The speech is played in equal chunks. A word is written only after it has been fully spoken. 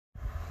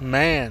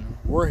Man,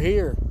 we're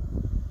here.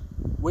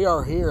 We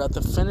are here at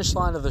the finish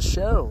line of the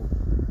show.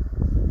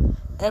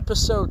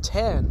 Episode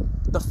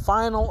 10, the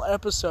final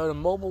episode of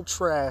Mobile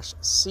Trash,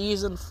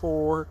 Season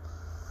 4,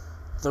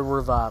 The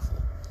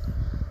Revival.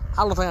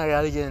 I don't think I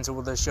gotta get into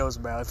what this show's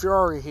about. If you're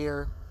already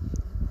here,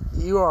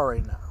 you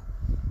already know.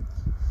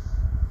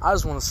 I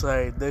just want to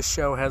say this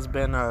show has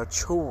been a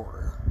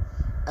chore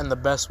in the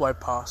best way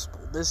possible.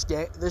 This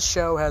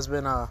show has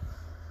been a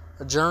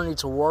journey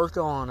to work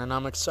on, and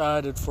I'm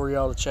excited for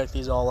y'all to check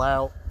these all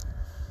out.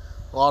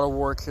 A lot of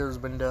work here has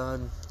been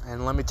done,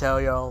 and let me tell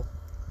y'all,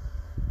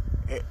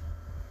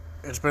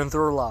 it's been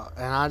through a lot.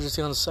 And I'm just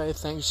gonna say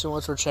thank you so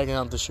much for checking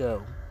out the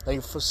show. Thank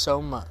you for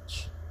so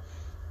much,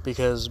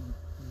 because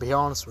be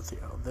honest with you,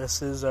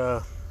 this is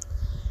a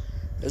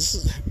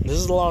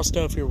lot of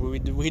stuff here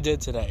we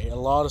did today. A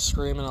lot of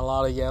screaming, a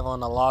lot of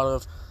yelling, a lot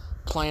of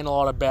playing a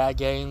lot of bad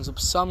games,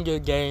 some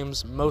good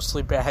games,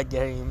 mostly bad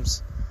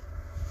games.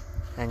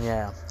 And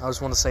yeah, I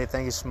just want to say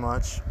thank you so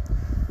much.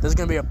 This is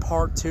going to be a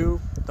part 2.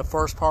 The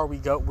first part we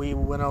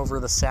went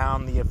over the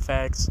sound, the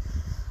effects,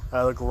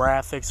 the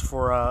graphics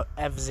for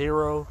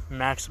F-Zero,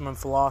 Maximum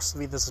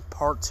Velocity. This is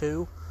part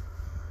 2.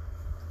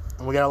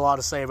 And we got a lot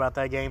to say about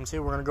that game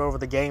too. We're going to go over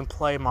the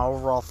gameplay, my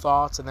overall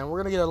thoughts, and then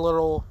we're going to get a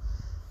little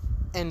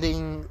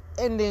ending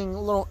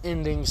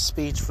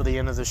speech for the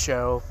end of the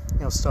show,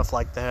 stuff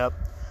like that.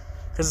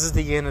 Because this is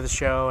the end of the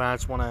show, and I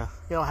just want to,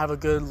 have a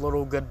good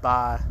little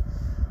goodbye.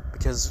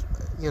 Because,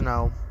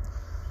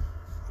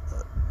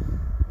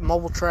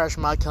 Mobile Trash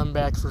might come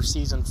back for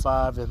Season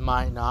 5. It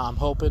might not. I'm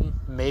hoping.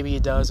 Maybe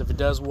it does. If it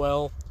does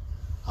well,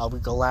 I'll be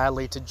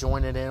gladly to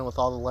join it in with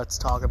all the Let's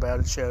Talk About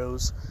It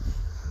shows.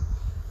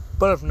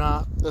 But if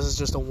not, this is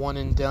just a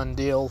one-and-done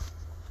deal.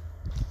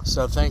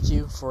 So thank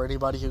you for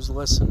anybody who's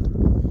listened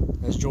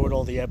and enjoyed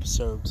all the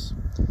episodes.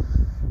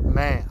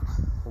 Man,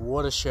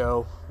 what a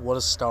show. What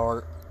a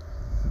start.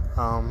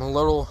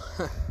 Man.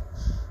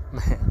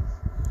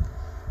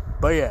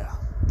 But yeah,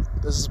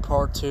 this is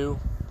part 2.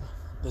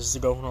 This is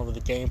going over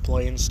the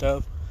gameplay and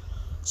stuff.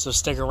 So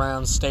stick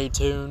around, stay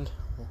tuned.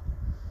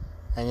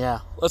 And yeah,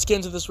 let's get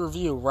into this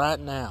review right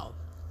now.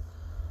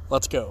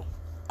 Let's go.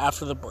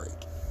 After the break.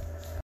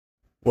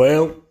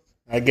 Well,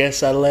 I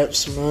guess I left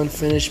some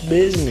unfinished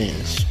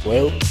business.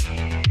 Well,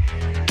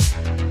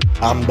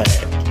 I'm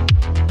back.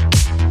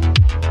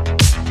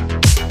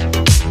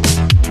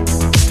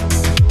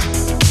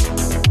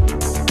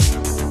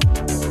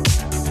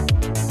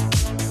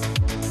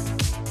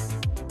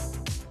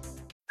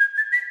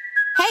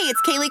 Hey,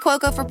 it's Kaylee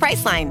Cuoco for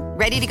Priceline.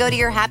 Ready to go to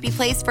your happy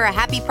place for a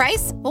happy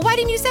price? Well, why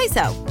didn't you say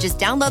so? Just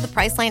download the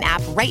Priceline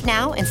app right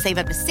now and save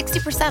up to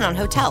 60% on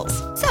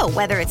hotels. So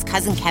whether it's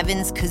Cousin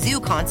Kevin's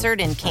Kazoo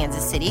Concert in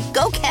Kansas City,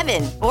 go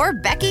Kevin, or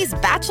Becky's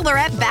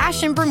Bachelorette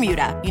Bash in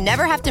Bermuda, you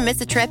never have to miss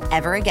a trip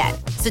ever again.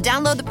 So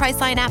download the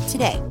Priceline app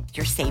today.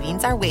 Your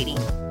savings are waiting.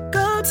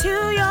 Go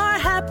to your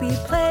happy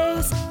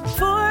place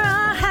for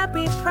a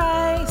happy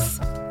price.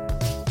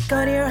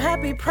 Go to your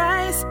happy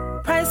price,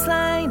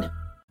 Priceline.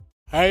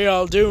 How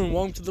y'all doing?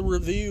 Welcome to the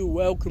review.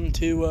 Welcome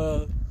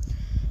to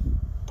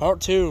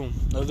part 2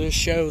 of this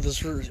show,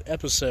 this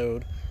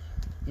episode.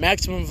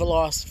 Maximum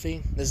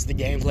Velocity. This is the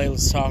gameplay.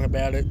 Let's talk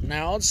about it.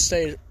 Now, I'll just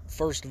say,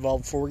 first of all,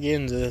 before we get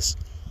into this,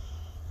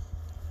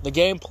 the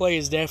gameplay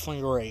is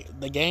definitely great.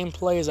 The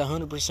gameplay is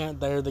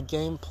 100% there. The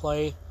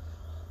gameplay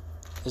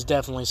is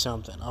definitely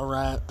something.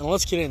 Alright? And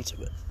let's get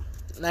into it.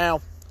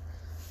 Now,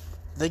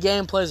 the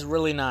gameplay is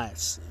really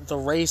nice. The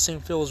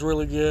racing feels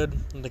really good.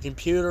 The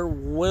computer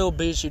will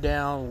beat you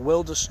down,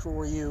 will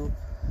destroy you.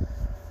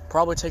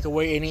 Probably take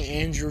away any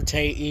injured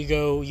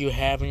ego you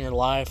have in your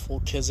life,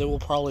 because it will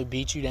probably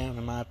beat you down,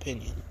 in my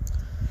opinion.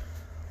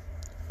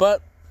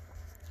 But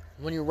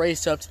when you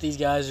race up to these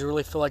guys, you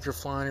really feel like you're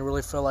flying. You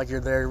really feel like you're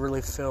there. You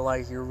really feel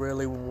like you're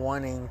really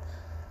wanting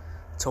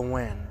to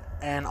win.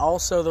 And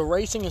also, the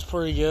racing is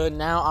pretty good.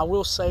 Now, I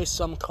will say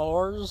some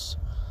cars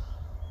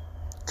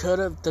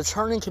the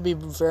turning could be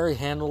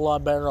handled a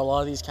lot better. A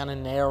lot of these kind of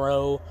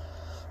narrow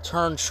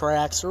turn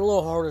tracks are a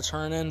little hard to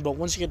turn in, but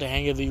once you get the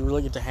hang of it, you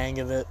really get the hang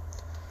of it.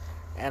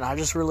 And I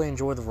just really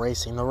enjoy the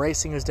racing. The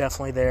racing is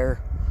definitely there.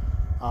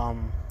 I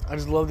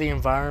just love the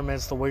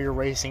environments, the way you're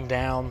racing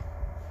down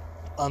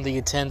on the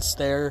intense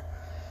there.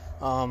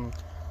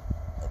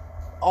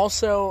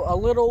 Also, a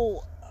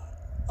little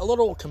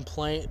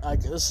complaint.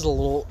 This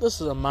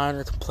is a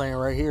minor complaint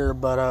right here,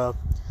 but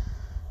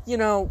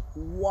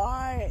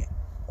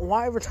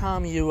why every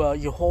time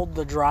you hold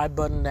the drive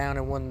button down,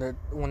 and when the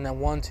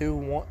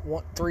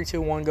 3,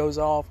 2, 1 goes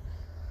off,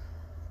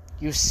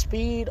 you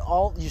speed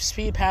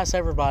past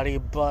everybody,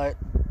 but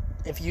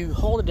if you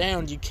hold it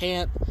down, you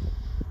can't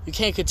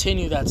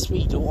continue that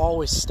speed. You'll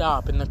always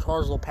stop, and the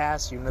cars will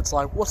pass you, and it's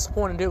like, what's the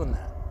point of doing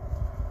that?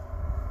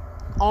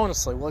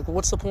 Honestly,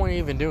 what's the point of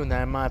even doing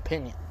that, in my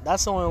opinion?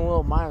 That's the only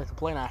little minor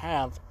complaint I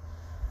have,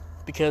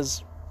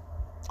 because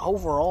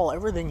overall,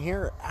 everything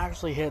here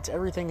actually hits.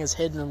 Everything is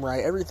hidden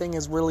right. Everything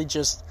is really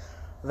just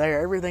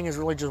there. Everything is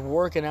really just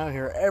working out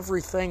here.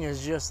 Everything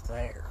is just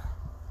there.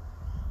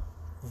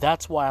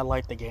 That's why I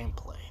like the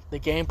gameplay. The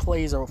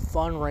gameplay is a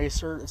fun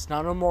racer. It's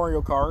not a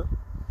Mario Kart.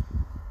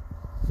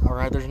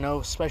 Alright, there's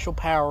no special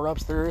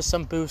power-ups. There is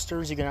some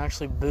boosters. You can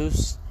actually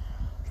boost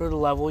through the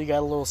level. You got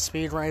a little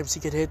speed ramps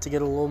you could hit to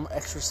get a little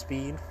extra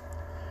speed.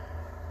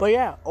 But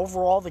yeah,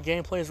 overall the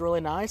gameplay is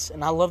really nice,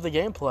 and I love the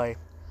gameplay.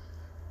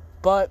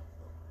 But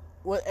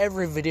with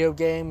every video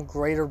game,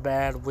 great or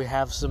bad, we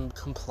have some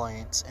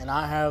complaints, and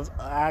I have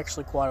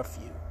actually quite a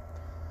few.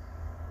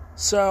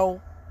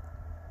 So,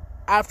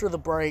 after the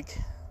break,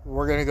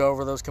 we're going to go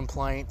over those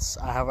complaints.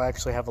 I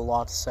actually have a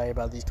lot to say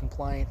about these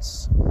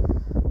complaints.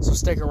 So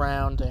stick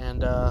around,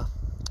 and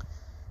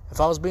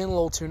if I was being a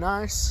little too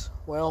nice,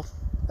 well,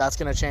 that's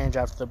going to change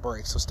after the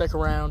break. So stick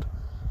around.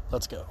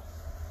 Let's go.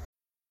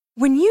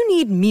 When you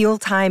need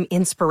mealtime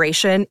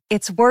inspiration,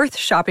 it's worth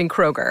shopping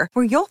Kroger,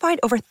 where you'll find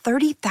over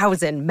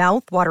 30,000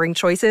 mouth-watering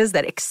choices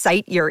that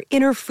excite your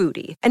inner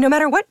foodie. And no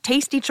matter what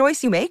tasty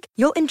choice you make,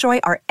 you'll enjoy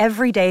our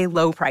everyday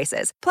low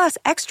prices, plus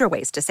extra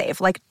ways to save,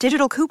 like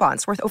digital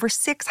coupons worth over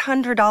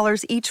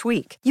 $600 each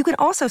week. You can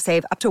also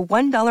save up to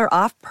 $1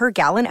 off per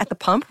gallon at the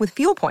pump with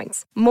fuel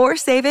points. More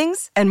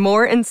savings and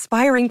more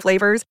inspiring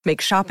flavors make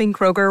shopping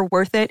Kroger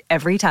worth it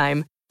every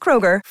time.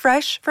 Kroger,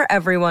 fresh for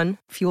everyone.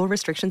 Fuel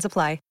restrictions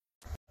apply.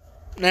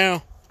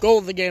 Now, goal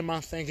of the game,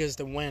 I think, is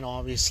to win,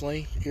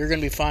 obviously. You're going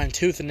to be fighting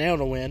tooth and nail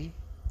to win.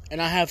 And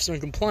I have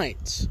some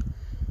complaints.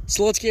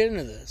 So let's get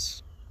into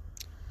this.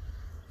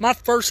 My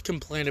first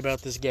complaint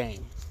about this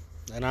game,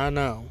 and I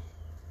know.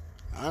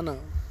 I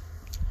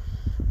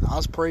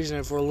was praising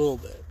it for a little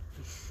bit.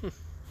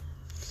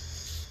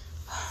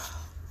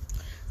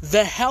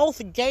 The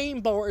health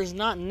game bar is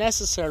not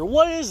necessary.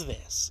 What is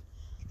this?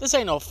 This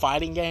ain't no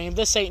fighting game.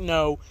 This ain't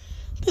no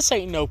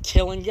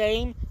killing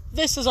game.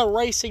 This is a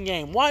racing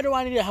game. Why do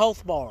I need a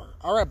health bar?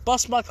 Alright,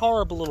 bust my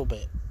car up a little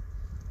bit.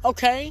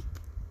 Okay?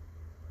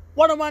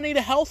 Why do I need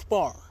a health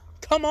bar?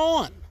 Come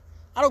on.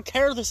 I don't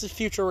care if this is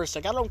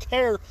futuristic. I don't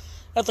care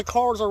if the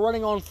cars are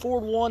running on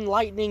Ford 1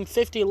 Lightning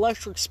 50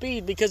 electric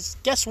speed, because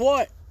guess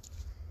what?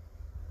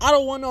 I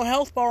don't want no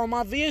health bar on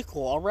my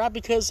vehicle, alright?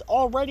 Because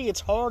already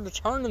it's hard to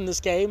turn in this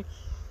game.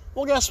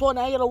 Well, guess what?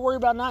 Now you gotta worry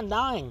about not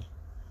dying.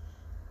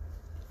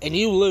 And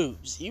you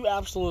lose. You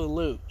absolutely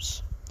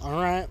lose.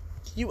 Alright?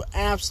 You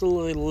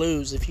absolutely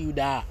lose if you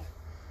die.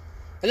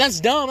 And that's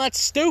dumb, that's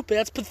stupid,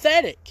 that's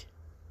pathetic.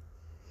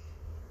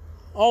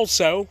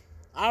 Also,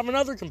 I have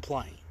another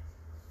complaint.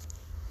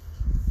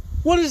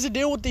 What is the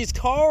deal with these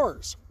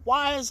cars?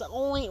 Why is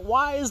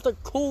the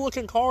cool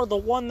looking car the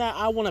one that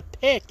I want to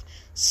pick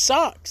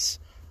sucks?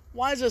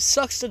 Why does it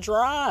sucks to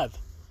drive?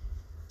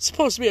 It's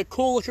supposed to be a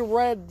cool looking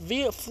red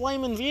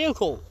flaming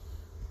vehicle.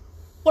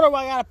 What do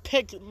I gotta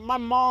pick my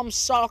mom's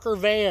soccer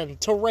van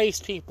to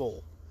race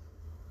people?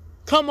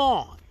 Come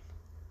on.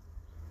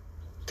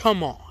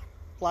 Come on.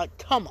 Like,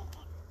 come on.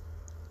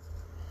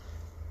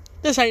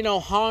 This ain't no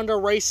Honda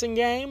racing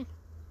game.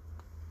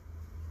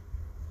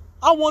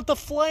 I want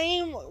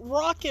the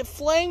rocket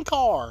flame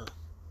car.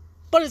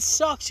 But it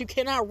sucks. You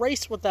cannot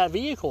race with that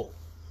vehicle.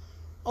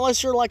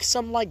 Unless you're like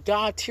some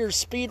God tier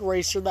speed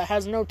racer that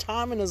has no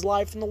time in his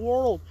life in the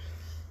world.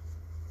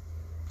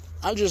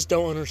 I just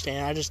don't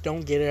understand. I just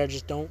don't get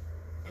it.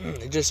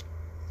 It just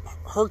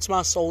hurts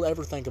my soul to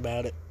ever think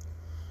about it.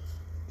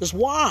 Just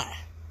why?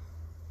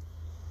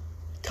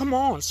 Come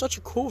on, it's such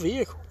a cool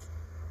vehicle.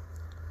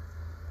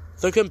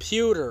 The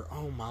computer.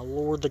 Oh my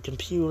lord, the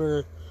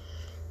computer.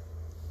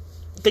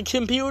 The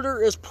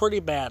computer is pretty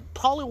bad.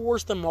 Probably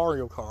worse than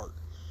Mario Kart.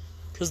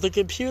 Because the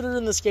computer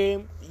in this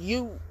game,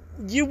 you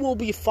will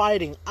be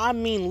fighting. I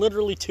mean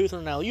literally tooth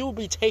and nail. You will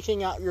be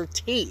taking out your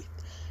teeth.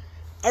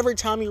 Every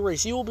time you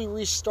race, you will be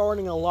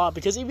restarting a lot.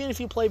 Because even if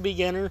you play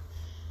beginner,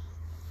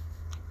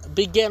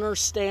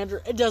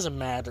 standard, it doesn't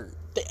matter.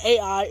 The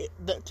AI,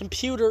 the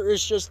computer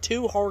is just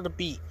too hard to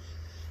beat.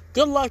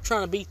 Good luck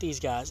trying to beat these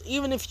guys.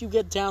 Even if you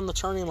get down the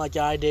turning like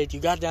I did, you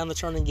got down the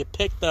turning, you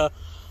picked the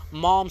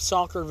mom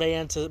soccer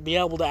van to be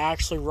able to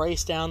actually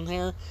race down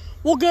there.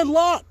 Well, good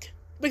luck.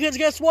 Because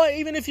guess what?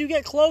 Even if you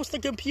get close, the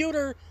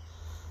computer,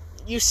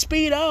 you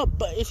speed up.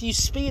 But if you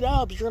speed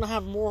up, you're going to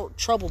have more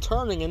trouble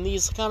turning. In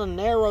these kind of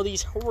narrow,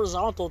 these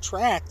horizontal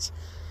tracks,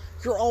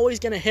 you're always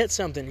going to hit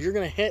something. You're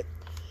going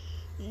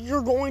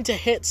to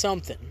hit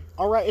something.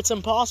 Alright, it's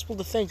impossible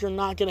to think you're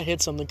not going to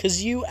hit something,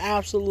 because you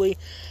absolutely,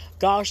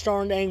 gosh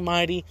darn dang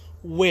mighty,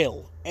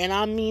 will. And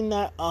I mean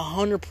that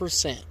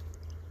 100%.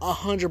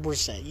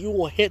 100%. You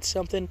will hit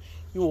something,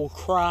 you will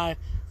cry,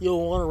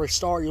 you'll want to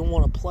restart, you'll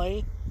want to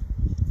play.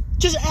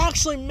 Just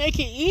actually make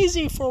it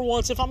easy for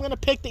once if I'm going to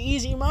pick the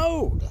easy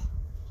mode.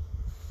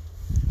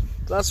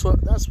 That's what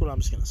I'm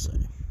just going to say.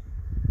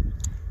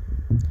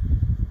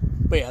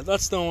 But yeah,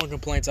 that's the only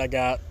complaints I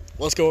got.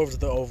 Let's go over to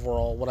the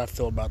overall, what I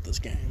feel about this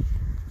game.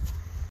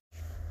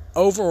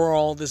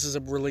 Overall, this is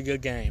a really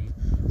good game.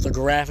 The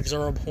graphics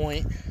are on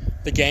point.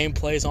 The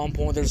gameplay is on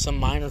point. There's some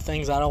minor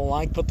things I don't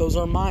like, but those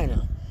are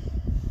minor.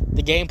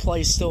 The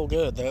gameplay is still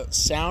good. The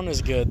sound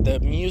is good.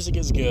 The music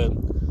is good.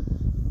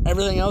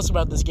 Everything else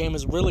about this game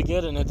is really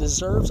good, and it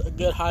deserves a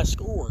good high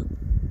score.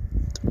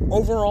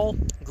 Overall,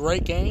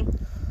 great game.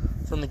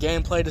 From the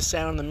gameplay to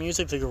sound, the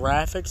music, the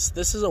graphics,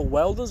 this is a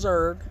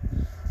well-deserved,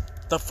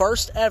 the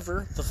first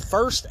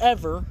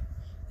ever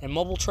in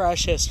mobile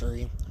trash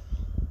history,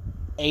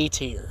 A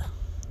tier.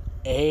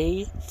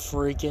 A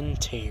freaking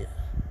tier.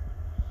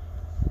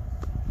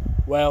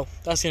 Well,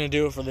 that's going to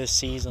do it for this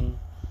season.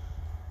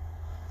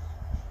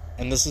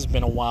 And this has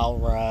been a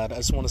wild ride. I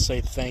just want to say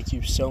thank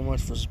you so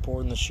much for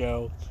supporting the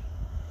show.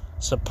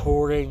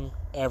 Supporting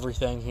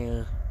everything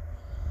here.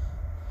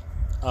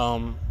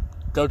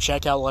 Go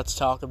check out Let's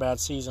Talk About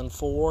Season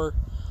 4.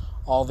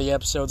 All the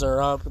episodes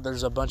are up.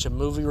 There's a bunch of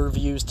movie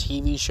reviews,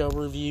 TV show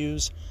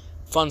reviews,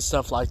 fun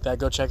stuff like that.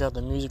 Go check out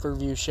the music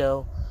review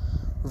show.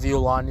 Review a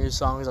lot of new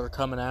songs that are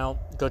coming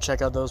out. Go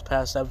check out those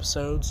past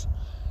episodes.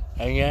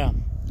 And yeah,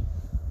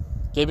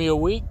 give me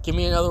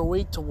another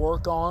week to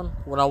work on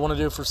what I want to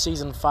do for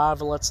Season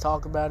 5 of Let's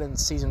Talk About it. And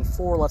Season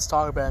 4, Let's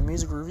Talk About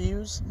music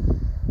reviews.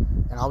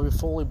 And I'll be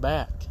fully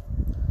back.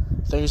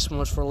 Thank you so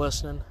much for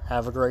listening.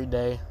 Have a great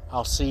day.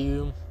 I'll see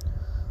you.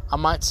 I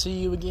might see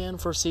you again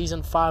for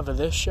Season 5 of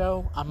this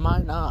show. I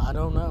might not. I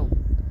don't know.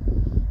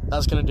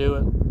 That's going to do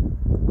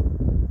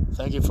it.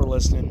 Thank you for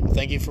listening.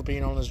 Thank you for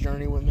being on this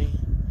journey with me.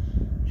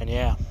 And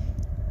yeah,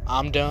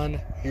 I'm done.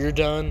 You're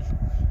done.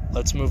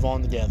 Let's move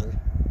on together.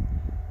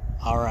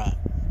 Alright.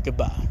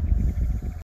 Goodbye.